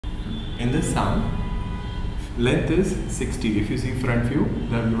in this sum, length is 60. If you see front view,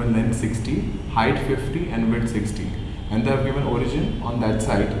 they have given length 60, height 50 and width 60, and they have given origin on that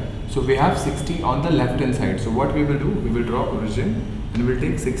side. So we have 60 on the left hand side. So what we will do, we will draw origin and we'll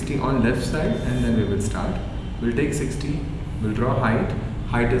take 60 on left side, and then we will start. We'll take 60, we'll draw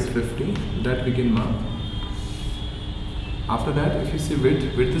height is 50, that we can mark. After that, if you see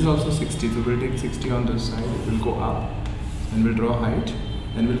width is also 60, so we'll take 60 on this side, we'll go up and we'll draw height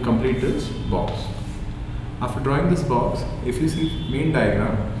and we'll complete this box. After drawing this box, if you see main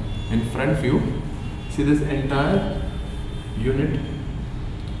diagram in front view, see this entire unit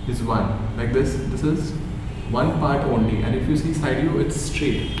is one, like this is one part only, and if you see side view, it's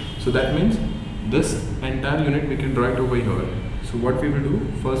straight. So that means this entire unit we can draw it over here. So what we will do,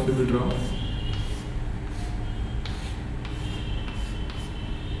 first we will draw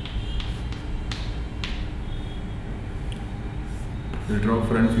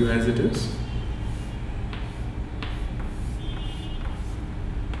front view as it is.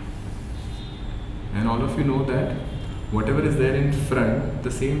 And all of you know that whatever is there in front,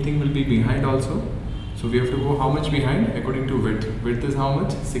 the same thing will be behind also. So we have to go how much behind according to width. Width is how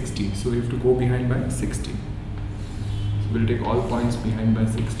much? 60. So we have to go behind by 60. So we'll take all points behind by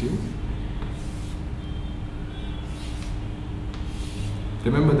 60.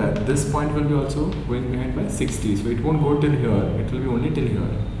 Remember that this point will be also going behind by 60. So it won't go till here, it will be only till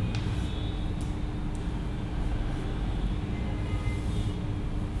here.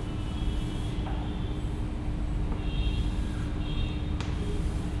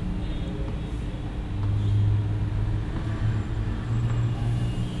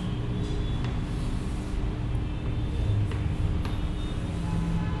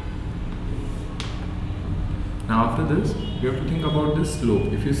 Now after this, we have to think about this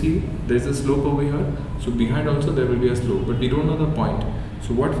slope. If you see, there is a slope over here, so behind also there will be a slope, but we don't know the point.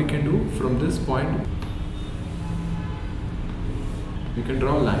 So what we can do, from this point, we can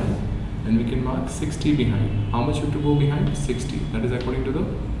draw a line and we can mark 60 behind. How much you have to go behind? 60. That is according to the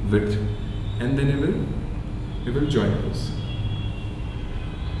width. And then we will join this.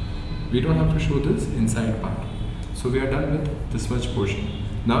 We don't have to show this inside part. So we are done with this much portion.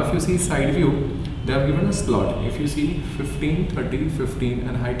 Now if you see side view, they have given a slot. If you see 15, 30, 15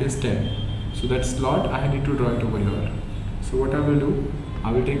 and height is 10. So that slot I need to draw it over here. So what I will do,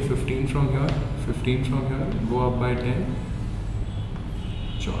 I will take 15 from here, 15 from here, go up by 10,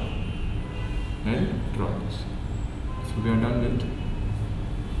 join and draw this. So we are done with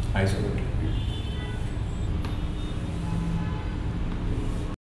isometric view.